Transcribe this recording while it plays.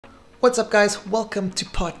What's up guys, welcome to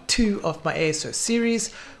part 2 of my ASO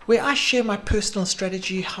series where I share my personal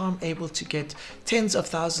strategy, how I'm able to get tens of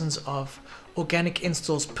thousands of organic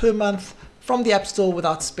installs per month from the App Store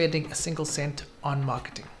without spending a single cent on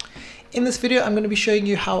marketing. In this video, I'm going to be showing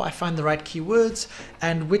you how I find the right keywords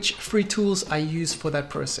and which free tools I use for that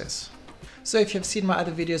process. So if you've seen my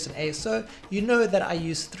other videos in ASO, you know that I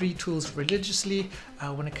use 3 tools religiously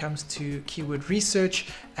when it comes to keyword research,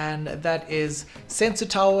 and that is Sensor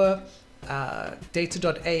Tower,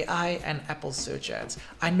 Data.ai and Apple Search Ads.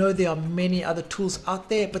 I know there are many other tools out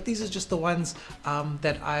there, but these are just the ones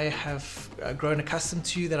that I have grown accustomed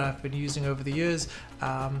to, that I've been using over the years.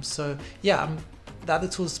 So yeah, the other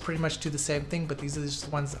tools pretty much do the same thing, but these are just the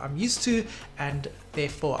ones I'm used to, and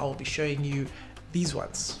therefore I will be showing you these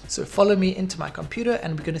ones. So follow me into my computer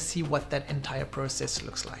and we're going to see what that entire process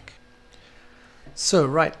looks like. So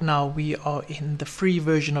right now we are in the free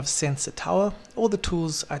version of Sensor Tower. All the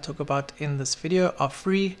tools I talk about in this video are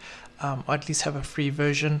free, or at least have a free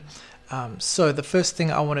version. So the first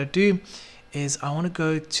thing I want to do is I want to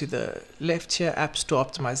go to the left here, App Store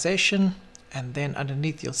Optimization, and then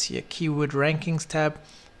underneath you'll see a Keyword Rankings tab.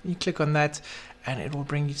 You click on that and it will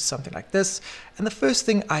bring you to something like this. And the first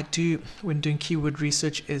thing I do when doing keyword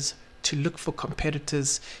research is to look for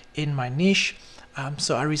competitors in my niche.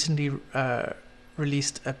 So I recently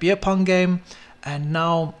released a beer pong game, and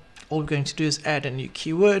now all we're going to do is add a new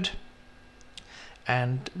keyword,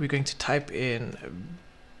 and we're going to type in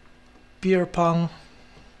beer pong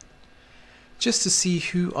just to see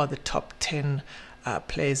who are the top 10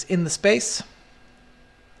 players in the space.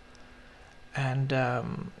 And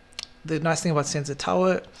the nice thing about Sensor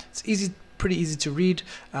Tower, it's pretty easy to read.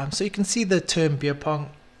 So you can see the term beer pong.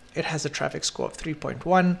 It has a traffic score of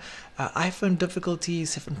 3.1, iPhone difficulty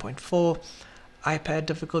 7.4, iPad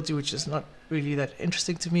difficulty, which is not really that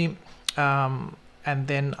interesting to me, and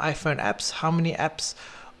then iPhone apps, how many apps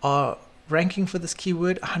are ranking for this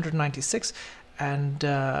keyword, 196, and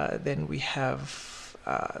then we have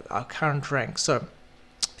our current rank. So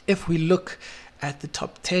if we look at the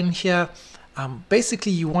top 10 here,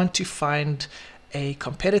 basically you want to find a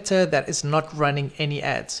competitor that is not running any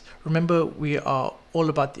ads. Remember, we are all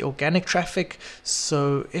about the organic traffic,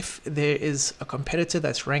 so if there is a competitor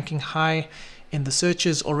that's ranking high in the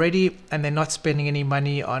searches already and they're not spending any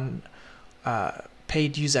money on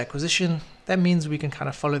paid user acquisition, that means we can kind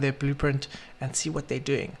of follow their blueprint and see what they're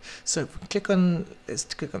doing. So if we let's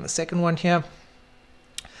click on the second one here,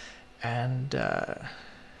 and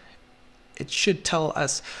it should tell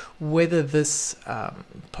us whether this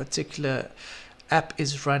particular app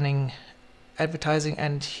is running advertising,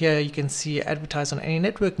 and here you can see advertise on any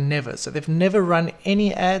network, never. So they've never run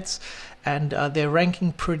any ads, and they're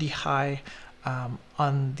ranking pretty high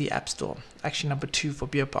on the App Store, actually number 2 for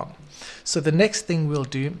beer pong. So the next thing we'll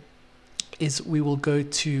do is we will go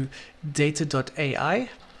to Data.ai,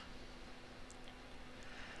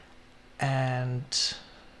 and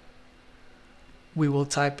we will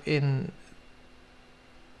type in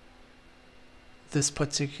this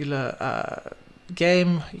particular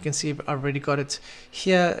game. You can see I've already got it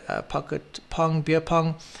here, pocket pong, beer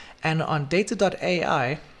pong, and on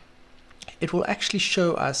Data.ai it will actually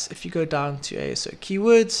show us, if you go down to ASO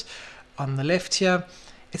keywords on the left here,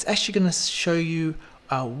 it's actually going to show you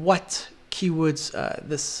what keywords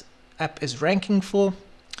this app is ranking for,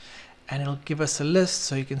 and it'll give us a list.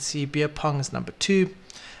 So you can see beer pong is number 2,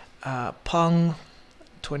 pong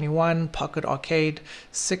 21, pocket arcade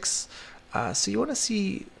 6. So you want to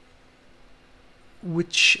see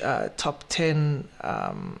which top 10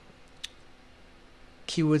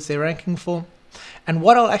 keywords they're ranking for. And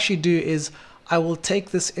what I'll actually do is I will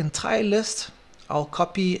take this entire list, I'll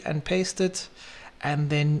copy and paste it, and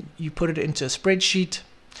then you put it into a spreadsheet,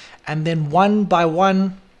 and then one by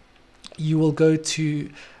one you will go to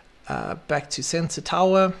back to Sensor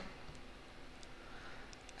Tower,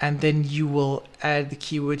 and then you will add the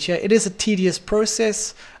keyword here. It is a tedious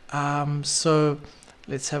process, so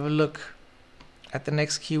let's have a look at the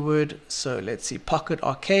next keyword. So let's see, pocket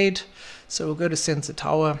arcade. So we'll go to Sensor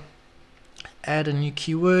Tower, add a new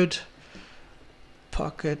keyword,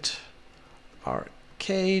 pocket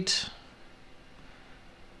arcade,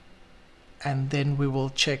 and then we will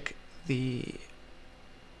check the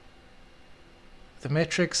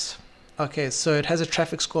metrics. Okay, so it has a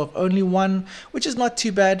traffic score of only 1, which is not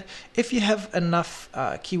too bad. If you have enough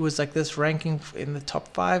keywords like this ranking in the top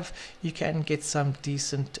 5, you can get some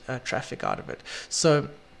decent traffic out of it. So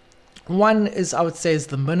 1 is, I would say, is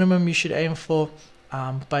the minimum you should aim for,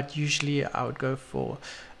 but usually I would go for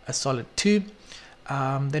a solid 2.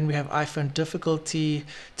 Then we have iPhone difficulty.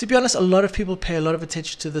 To be honest, a lot of people pay a lot of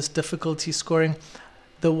attention to this difficulty scoring.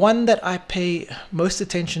 The one that I pay most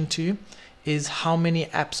attention to is how many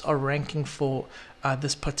apps are ranking for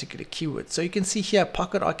this particular keyword. So you can see here,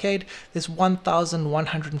 Pocket Arcade, there's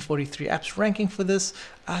 1,143 apps ranking for this.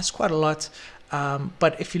 It's quite a lot.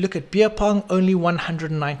 But if you look at beer pong, only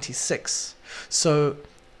 196. So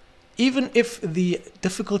even if the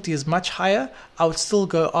difficulty is much higher, I would still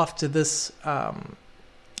go after this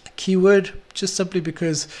keyword, just simply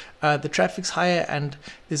because the traffic's higher and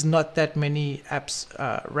there's not that many apps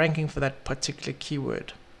ranking for that particular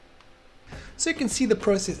keyword. So you can see the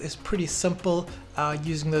process is pretty simple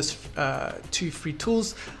using those two free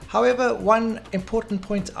tools. However, one important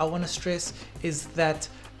point I want to stress is that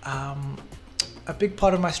a big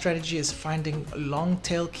part of my strategy is finding long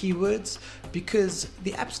tail keywords, because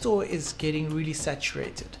the App Store is getting really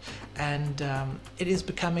saturated, and it is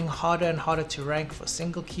becoming harder and harder to rank for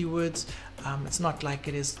single keywords. It's not like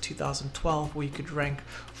it is 2012 where you could rank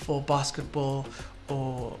for basketball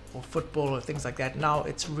or football or things like that. Now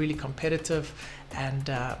it's really competitive, and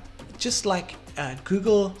just like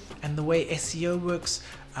Google and the way SEO works,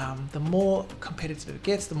 the more competitive it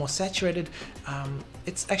gets, the more saturated.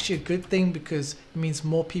 It's actually a good thing, because it means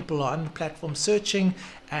more people are on the platform searching,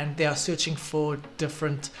 and they are searching for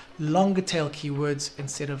different longer tail keywords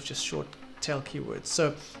instead of just short tail keywords.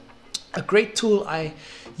 So a great tool I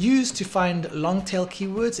use to find long tail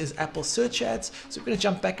keywords is Apple Search Ads. So I'm going to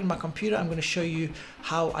jump back in my computer. I'm going to show you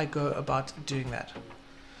how I go about doing that.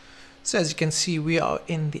 So as you can see, we are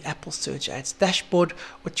in the Apple Search Ads dashboard.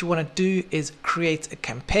 What you want to do is create a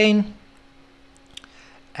campaign,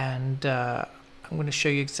 and I'm going to show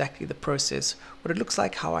you exactly the process, what it looks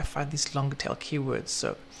like, how I find these longer tail keywords.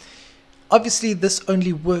 So obviously this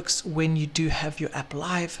only works when you do have your app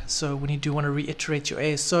live. So when you do want to reiterate your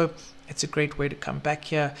ASO, it's a great way to come back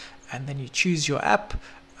here, and then you choose your app.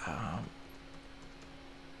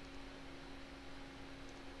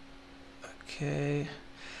 Okay.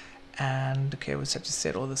 And okay, we'll have to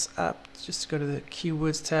set all this up. Just go to the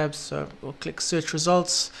keywords tab. So we'll click search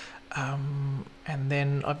results, and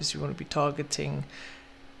then obviously we want to be targeting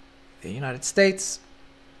the United States.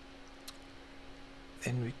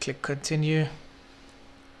 Then we click continue.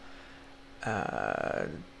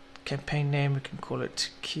 Campaign name, we can call it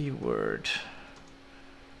keyword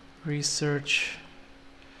research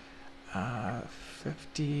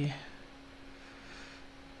 50. You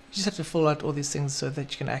just have to fill out all these things so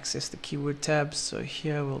that you can access the keyword tabs. So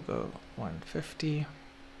here we'll go 150.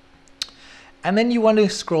 And then you want to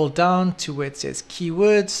scroll down to where it says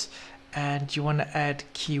keywords, and you want to add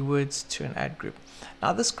keywords to an ad group.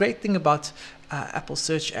 Now this great thing about Apple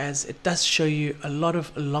Search Ads, it does show you a lot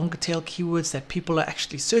of longer tail keywords that people are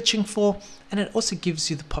actually searching for, and it also gives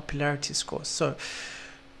you the popularity score. So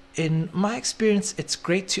in my experience, it's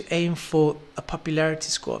great to aim for a popularity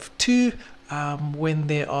score of 2 when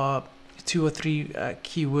there are 2 or 3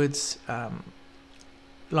 keywords,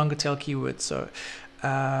 longer tail keywords. So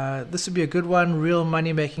this would be a good one, real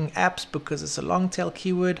money making apps, because it's a long tail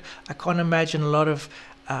keyword. I can't imagine a lot of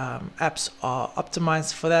apps are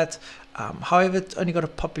optimized for that. However, it's only got a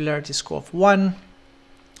popularity score of 1.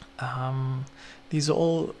 These are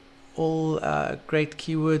all great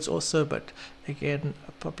keywords also, but again,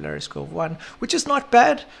 a popularity score of 1, which is not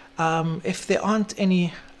bad. If there aren't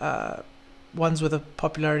any ones with a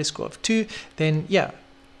popularity score of 2, then yeah,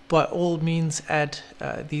 by all means add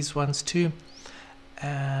these ones too.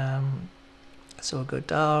 So we'll go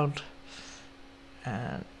down,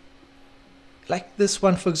 and like this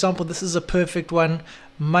one, for example, this is a perfect one.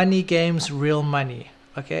 Money games, real money.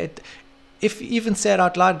 Okay, if you even say it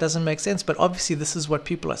out loud, it doesn't make sense, but obviously this is what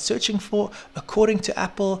people are searching for according to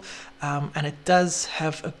Apple, and it does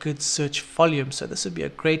have a good search volume, so this would be a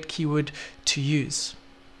great keyword to use.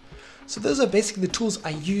 So those are basically the tools I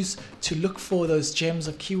use to look for those gems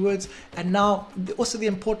of keywords. And now also the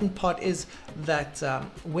important part is that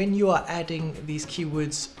when you are adding these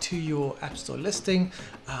keywords to your App Store listing,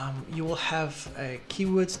 you will have a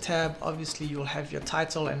keywords tab. Obviously you will have your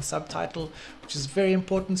title and subtitle, which is very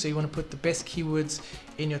important. So you want to put the best keywords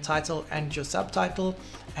in your title and your subtitle,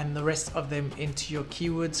 and the rest of them into your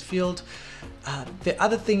keywords field. The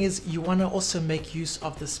other thing is you want to also make use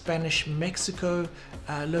of the Spanish Mexico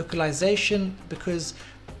localization, because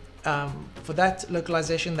for that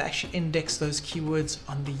localization they actually index those keywords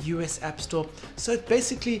on the US App Store. So it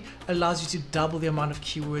basically allows you to double the amount of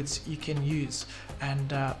keywords you can use.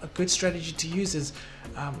 And a good strategy to use is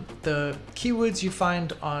the keywords you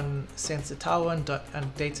find on Sensor Tower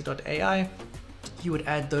and Data.ai. you would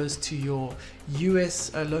add those to your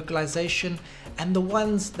US localization, and the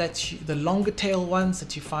ones that the longer tail ones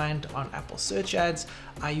that you find on Apple search ads,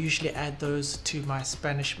 I usually add those to my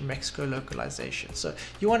Spanish Mexico localization. So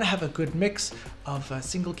you want to have a good mix of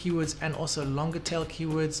single keywords and also longer tail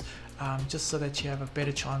keywords, just so that you have a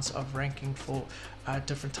better chance of ranking for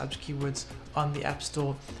different types of keywords on the App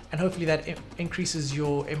Store, and hopefully that increases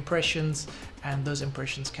your impressions, and those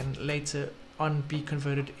impressions can later on be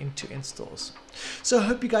converted into installs. So I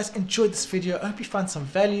hope you guys enjoyed this video. I hope you found some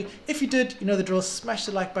value. If you did, you know the drill. Smash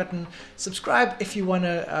the like button, subscribe if you want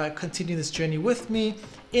to continue this journey with me.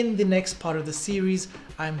 In the next part of the series,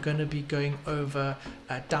 I'm going to be going over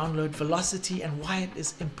download velocity and why it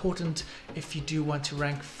is important if you do want to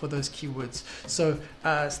rank for those keywords. So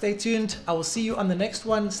stay tuned. I will see you on the next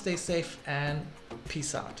one. Stay safe and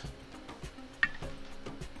peace out.